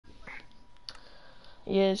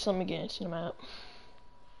Yeah, just let me get into the map.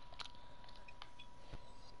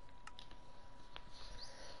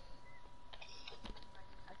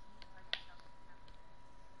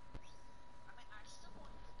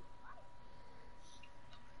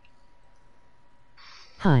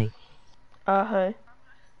 Hi. Hi.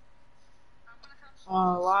 A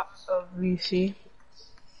lot of VC.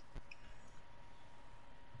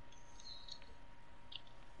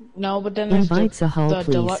 No, but then there's Invite Sahal, the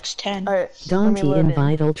please. deluxe 10. Alright, let me Dante, load in.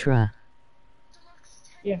 invite Ultra.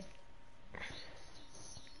 Yeah.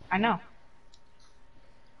 I know.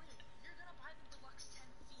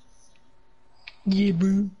 Yeah,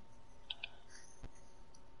 boo.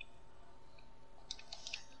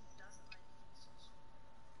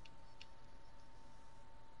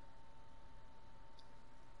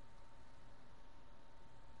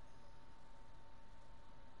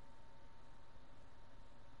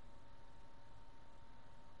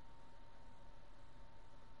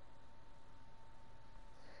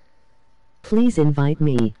 Please invite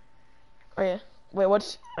me. Oh yeah. Wait,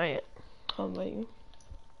 what's... Oh yeah. I'll invite you.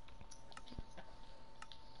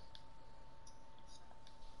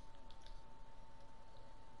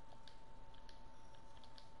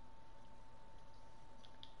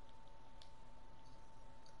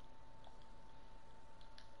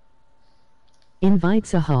 Invite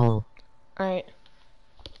Sahal. Alright.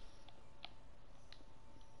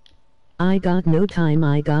 I got no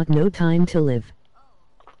time to live.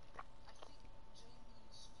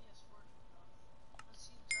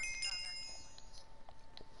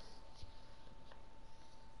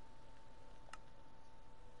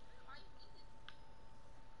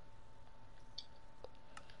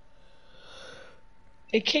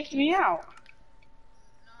 It kicked me out.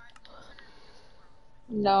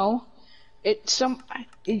 No. It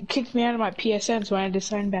kicked me out of my PSN, so I had to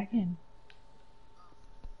sign back in.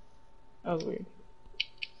 Oh, weird.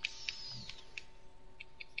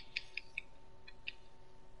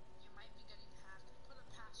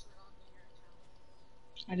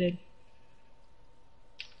 I did.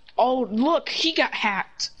 Oh, look, he got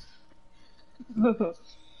hacked.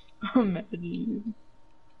 I'm mad at you.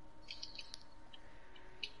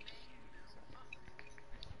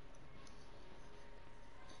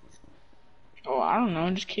 Oh, I don't know,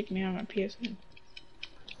 just kicked me out of my PSN.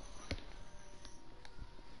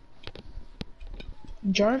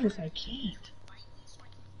 Jarvis, I can't.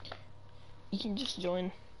 You can just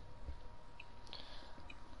join.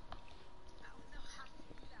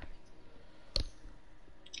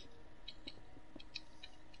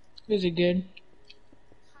 Is it good?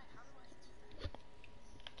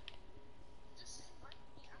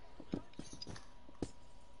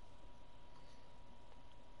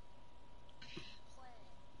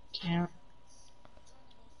 Can't.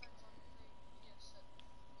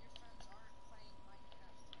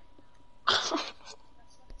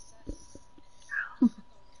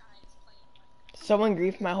 Someone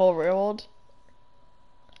griefed my whole world.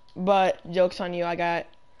 But, joke's on you, I got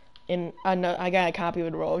a copy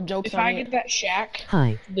of the world. Joke's If on I you. get that shack,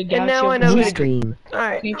 Hi. the And Galaxy now I of know who New to... stream.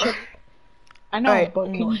 Alright. Can you check? I know, Alright, but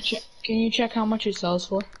nice. can you check how much it sells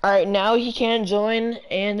for? Alright, now he can't join,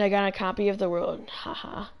 and I got a copy of the world.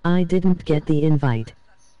 Haha. I didn't get the invite.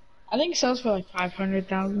 I think it sells for like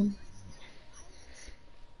 500,000.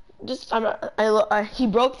 Just, he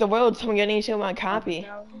broke the world, so I'm getting to my copy.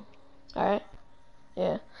 100,000? Alright?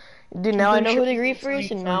 Yeah. Dude, I'm now I pretty know sure who the people griefer sell is,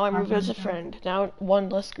 it and for now like I'm moving as a 500,000. friend. Now, one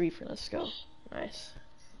less griefer. Let's go. Nice.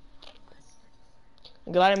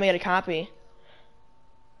 I'm glad I made a copy.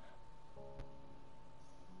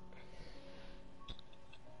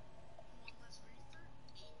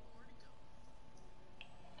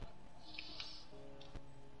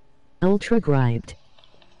 Ultra griped.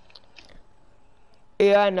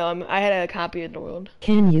 Yeah, I know. I had a copy of the world.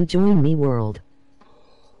 Can you join me, world?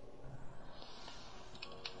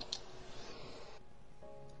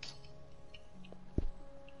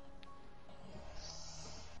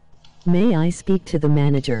 May I speak to the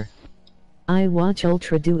manager? I watch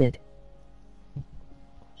Ultra do it.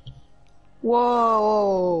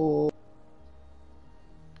 Whoa!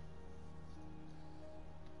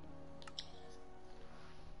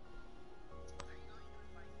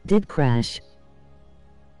 Did crash.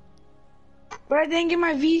 But I didn't get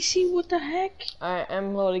my VC, what the heck?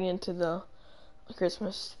 I'm loading into the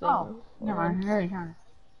Christmas thing. Oh, never mind, I already got it.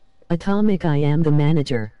 Atomic, I am the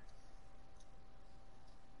manager.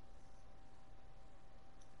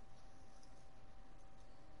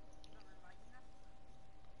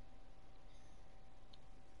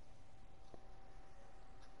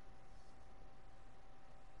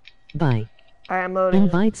 Bye. Alright, I'm loading.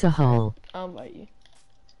 Invite Sahal. I'll invite you.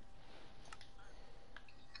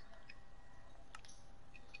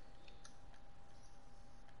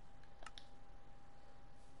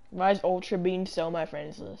 Why is Ultra Bean so my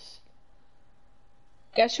friends list?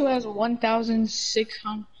 Guess who has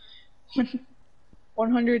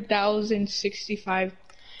 100,065?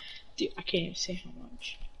 Dude, I can't even say how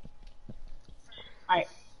much. Alright.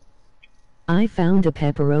 I found a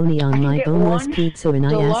pepperoni on my get boneless one pizza and I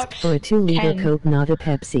asked deluxe for a 2-liter 10. Coke, not a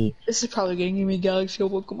Pepsi. This is probably gonna give me a Galaxy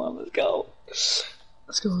Opal. Come on, let's go. Let's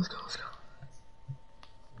go.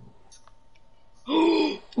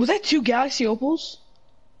 Was that 2 Galaxy Opals?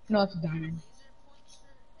 No, it's a diamond.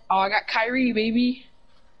 Oh, I got Kyrie, baby.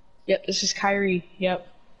 Yep, this is Kyrie. Yep.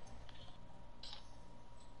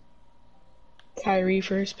 Kyrie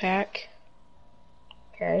first pack.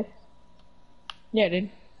 Okay. Yeah, dude.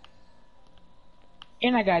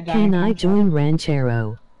 And I got a diamond. Can I join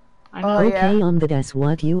Ranchero? I know. Oh, Okay, yeah. that's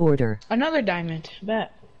what you order. Another diamond.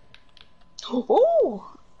 Bet.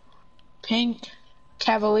 Oh! Pink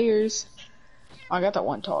Cavaliers. Oh, I got that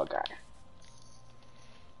one tall guy.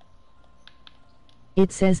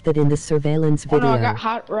 It says that in the surveillance Oh video. no, I got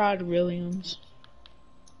Hot Rod Williams.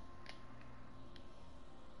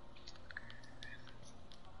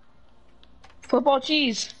 Football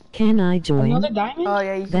cheese. Can I join? Another diamond? Oh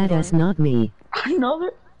yeah, you can That is join. not me.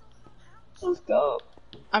 Another? Let's go.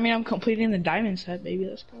 I mean, I'm completing the diamond set, baby.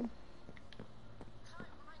 Let's go.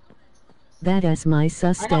 That is my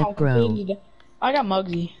sus step bro. I got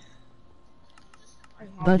Muggsy.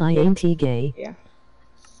 But I ain't he gay. Yeah.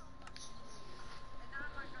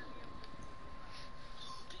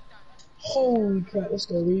 Holy crap, let's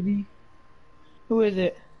go, baby. Who is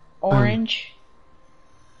it? Orange.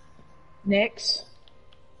 Knicks.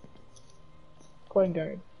 Point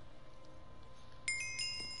guard.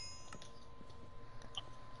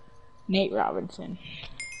 Nate Robinson.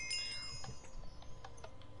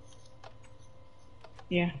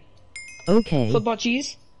 Yeah. Okay. Football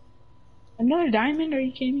cheese? Another diamond? Are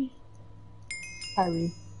you kidding me?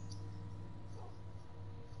 Kyrie.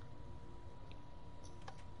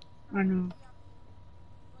 I know.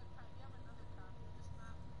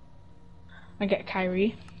 I got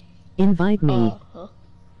Kyrie. Invite me. Huh?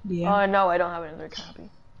 Yeah. No, I don't have another copy.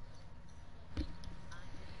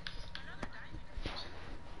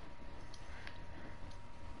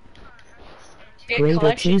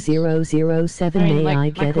 Grader 2007. May I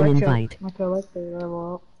get an invite? My collector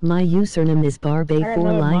level up. My username is I got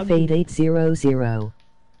another Barbay4Life8800.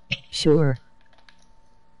 Sure.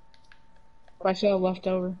 I still have left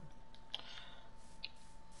over.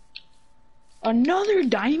 Another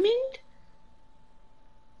diamond?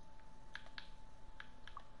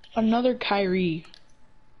 Another Kyrie.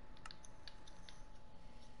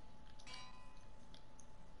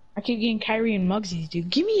 I keep getting Kyrie and Muggsy, dude.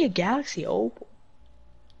 Give me a Galaxy Opal.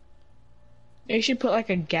 They should put like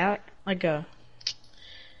a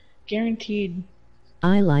guaranteed,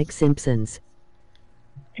 I like Simpsons.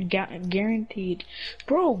 guaranteed.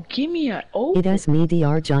 Bro, give me a Opal. It is me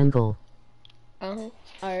DR Jungle.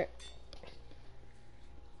 Alright.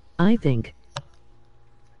 I think.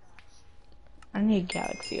 I need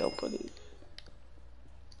Galaxy Opal, dude.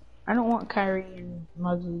 I don't want Kyrie and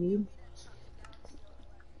Muggsy, dude.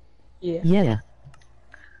 Yeah. Yeah.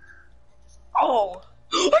 Oh!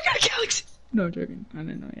 I got a Galaxy! No, I'm joking. I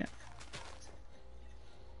didn't know yet.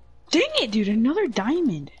 Dang it, dude! Another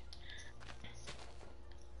diamond!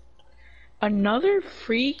 Another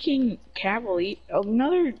freaking Cavalier.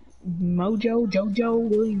 Another Jojo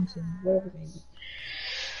Williamson. Whatever his name is.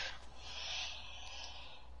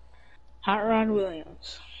 Hot Rod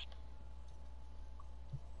Williams.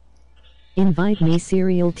 Invite me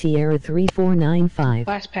Serial Tierra 3495.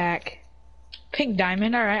 Last pack. Pink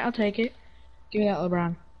diamond. Alright, I'll take it. Give me that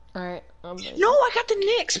LeBron. Alright. No, I got the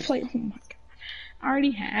Knicks player. Oh my god. I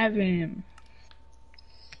already have him.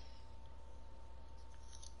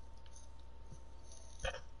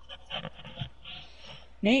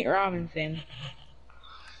 Nate Robinson.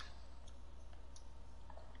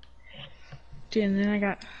 Dude, and then I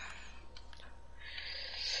got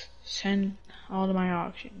send all to my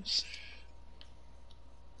auctions.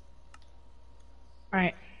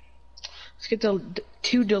 Alright. Let's get the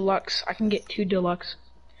 2 deluxe. I can get 2 deluxe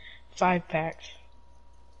 5-packs.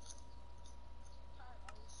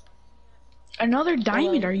 Another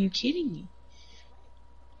diamond, are you kidding me?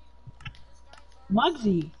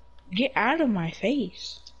 Muggsy, get out of my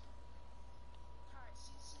face.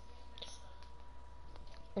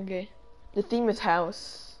 Okay. The theme is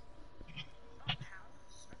house.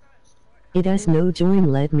 It has no join,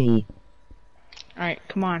 let me. Alright,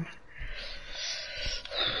 come on.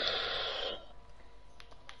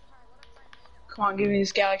 Come on, give me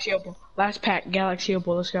this Galaxy Opal. Last pack, Galaxy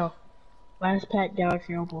Opal, let's go. Last pack,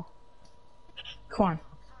 Galaxy Opal. Come on.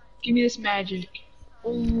 Give me this magic.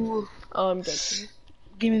 Ooh, I'm joking.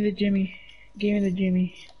 give me the Jimmy. Give me the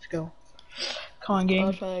Jimmy. Let's go. Come on, I'll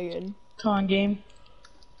game. try again. Come on, game.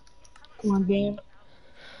 Come on, game.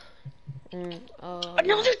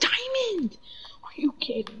 Another diamond! Are you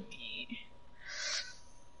kidding me?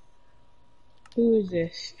 Who is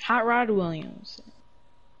this? Hot Rod Williams.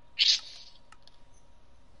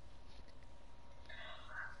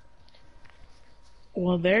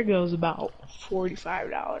 Well, there goes about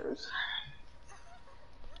 $45.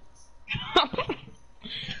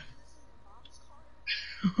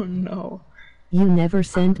 Oh no. You never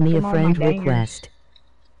sent me a Come on, friend my dangers. request.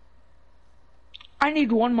 I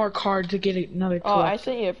need one more card to get another Oh, I collect.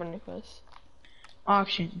 sent you a friend request.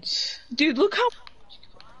 Auctions. Dude, look how...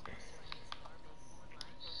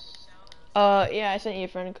 Yeah, I sent you a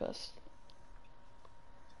friend request.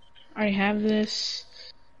 I already have this.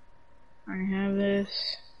 I already have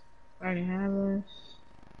this. I already have this.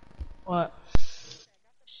 What?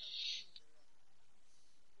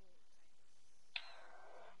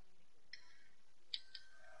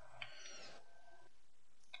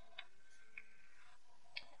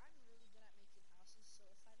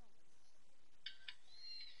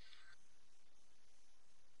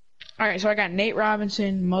 Alright, so I got Nate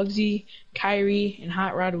Robinson, Muggsy, Kyrie, and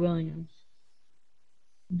Hot Rod Williams.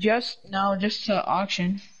 Just to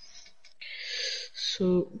auction.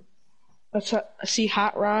 So, let's see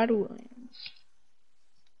Hot Rod Williams.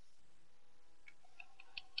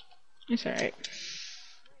 It's alright.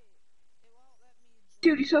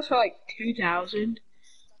 Dude, he sells for like 2,000.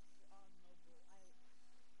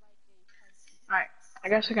 Alright, I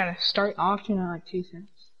guess I gotta start auction at like 2 cents.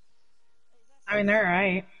 I mean, they're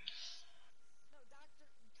alright.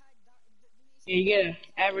 Yeah, you get an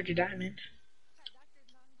average a diamond.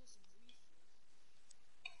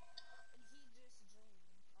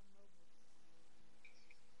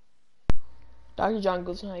 Dr. John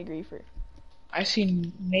goes high griefer. I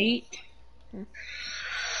see Nate.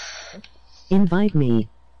 Invite me.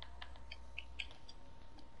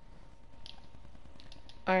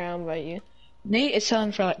 Alright, I'll invite you. Nate is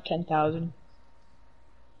selling for like 10,000.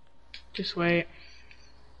 Just wait.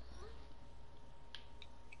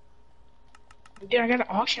 Dude, I gotta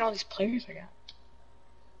auction all these players I got.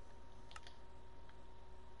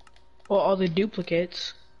 Well, all the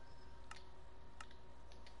duplicates.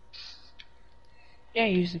 Yeah,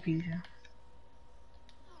 use the pizza.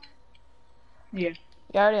 Yeah.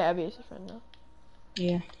 You already have you as a friend now.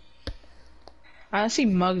 Yeah. I see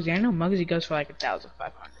Muggsy. I know Muggsy goes for like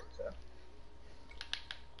 1,500. So.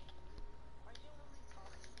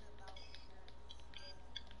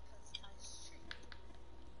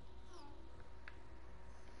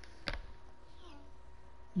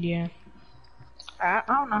 Yeah. I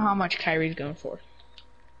don't know how much Kyrie's going for.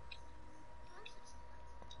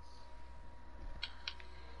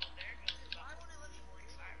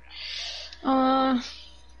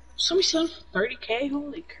 Somebody selling for 30K?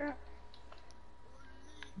 Holy crap.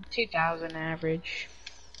 2,000 average.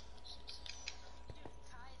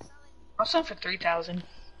 I'll sell for 3,000.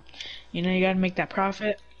 You know, you gotta make that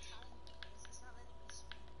profit.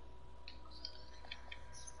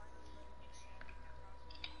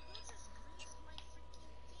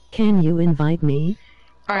 Can you invite me?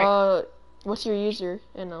 Alright, What's your user?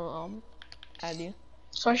 And I'll add you.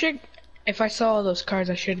 so I should, if I sell all those cards,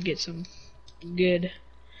 I should get some good.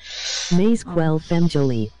 Mais quel femme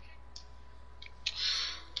jolie.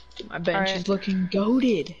 My bench is looking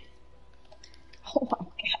goated. Oh my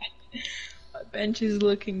god. My bench is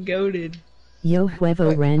looking goated. Yo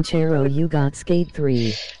huevo ranchero, you got skate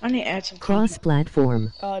 3. I need to add some Cross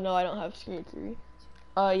platform. No, I don't have Skate 3.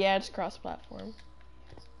 Yeah, it's cross-platform.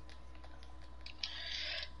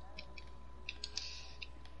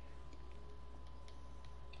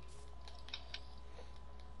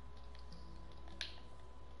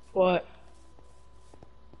 What?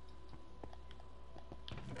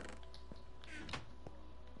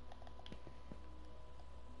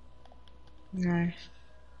 Nice.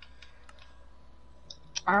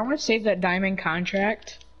 I want to save that diamond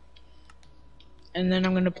contract. And then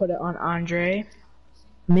I'm going to put it on Andre.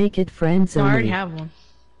 Make it friends No, I already only. have one.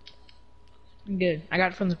 I'm good. I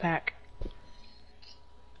got it from the pack.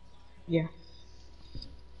 Yeah.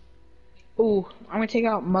 Ooh, I'm going to take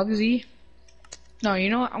out Muggsy. No, you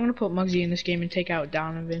know what? I'm going to put Muggsy in this game and take out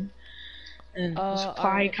Donovan. And supply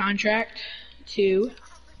alright. contract to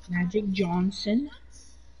Magic Johnson.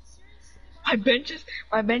 My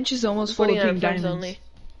bench is almost full Putting of it pink on friends diamonds. only.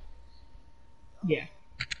 Yeah.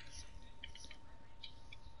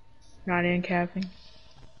 Not in capping.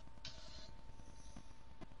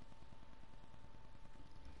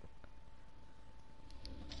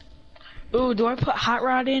 Ooh, do I put Hot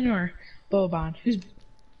Rod in or Boban? Who's...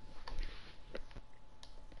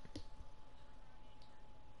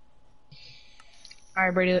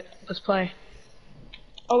 Alright, Brady, let's play.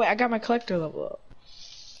 Oh wait, I got my collector level up.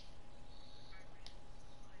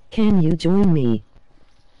 Can you join me?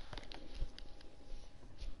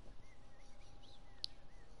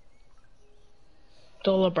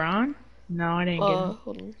 The LeBron? No, I didn't get him.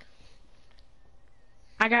 Hold on.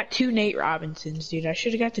 I got 2 Nate Robinsons, dude. I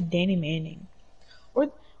should have got the Danny Manning.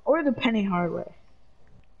 Or the Penny Hardaway.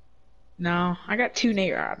 No, I got 2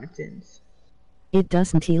 Nate Robinsons. It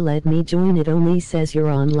doesn't let me join, it only says you're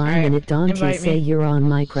online. Alright, and it don't invite say me. you're on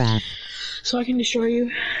Minecraft. So I can destroy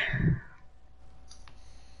you.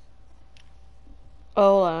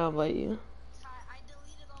 Oh, I'll invite you. I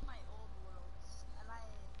deleted all my old worlds, and I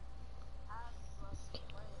have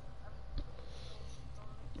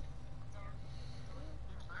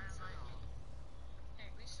Hey,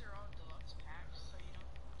 at least they're all deluxe packs, so you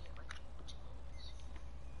don't get like a bunch of loads.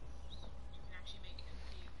 You can actually make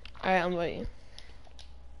MP. Alright, I'll invite you.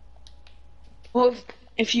 Well,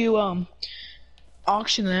 if you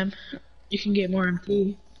auction them, you can get more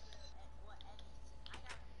MP.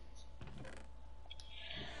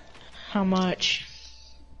 How much?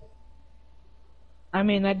 I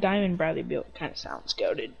mean, that Diamond Bradley build kind of sounds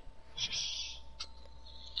goated.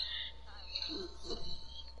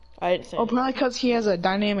 I didn't say Oh, anything. probably because he has a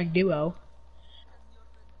dynamic duo.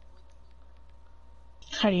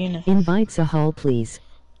 How do you know? Invite Sahal, please.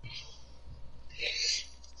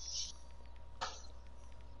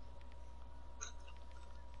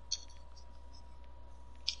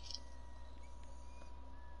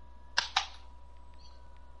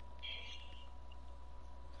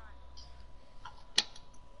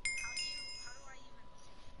 How do I even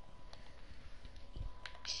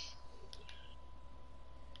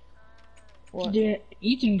What? Dude,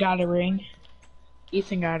 Ethan got a ring.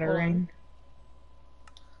 Ethan got a Hold on. ring.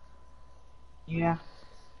 Yeah.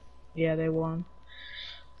 Yeah, they won.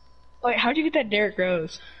 Wait, how'd you get that Derrick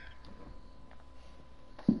Rose?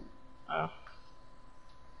 Oh.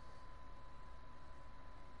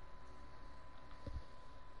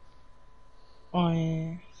 Oh,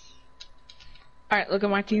 yeah. Alright, look at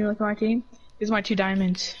my team, look at my team. Here's my 2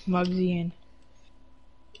 diamonds, Muggsy and...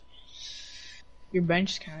 Your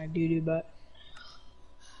bench is kinda doo-doo, but...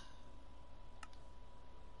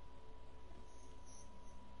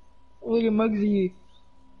 Look at Muggsy.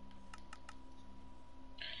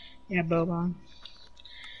 Yeah, Boban.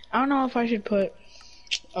 I don't know if I should put...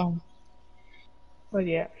 But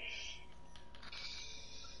yeah.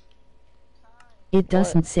 It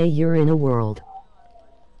doesn't say you're in a world.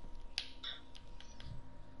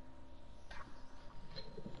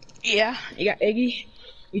 Yeah, you got Iggy.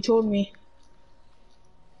 You told me.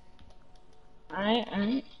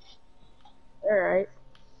 Alright. Alright.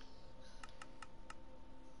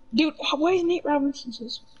 Dude, why is Nate Robinson so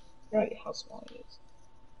small? Right, how small he is.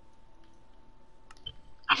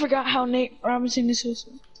 I forgot how Nate Robinson is so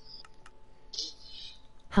small.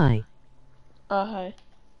 Hi. Hi.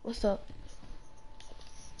 What's up?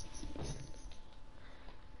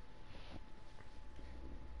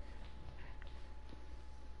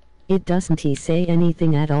 It doesn't say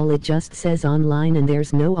anything at all, it just says online and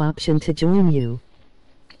there's no option to join you.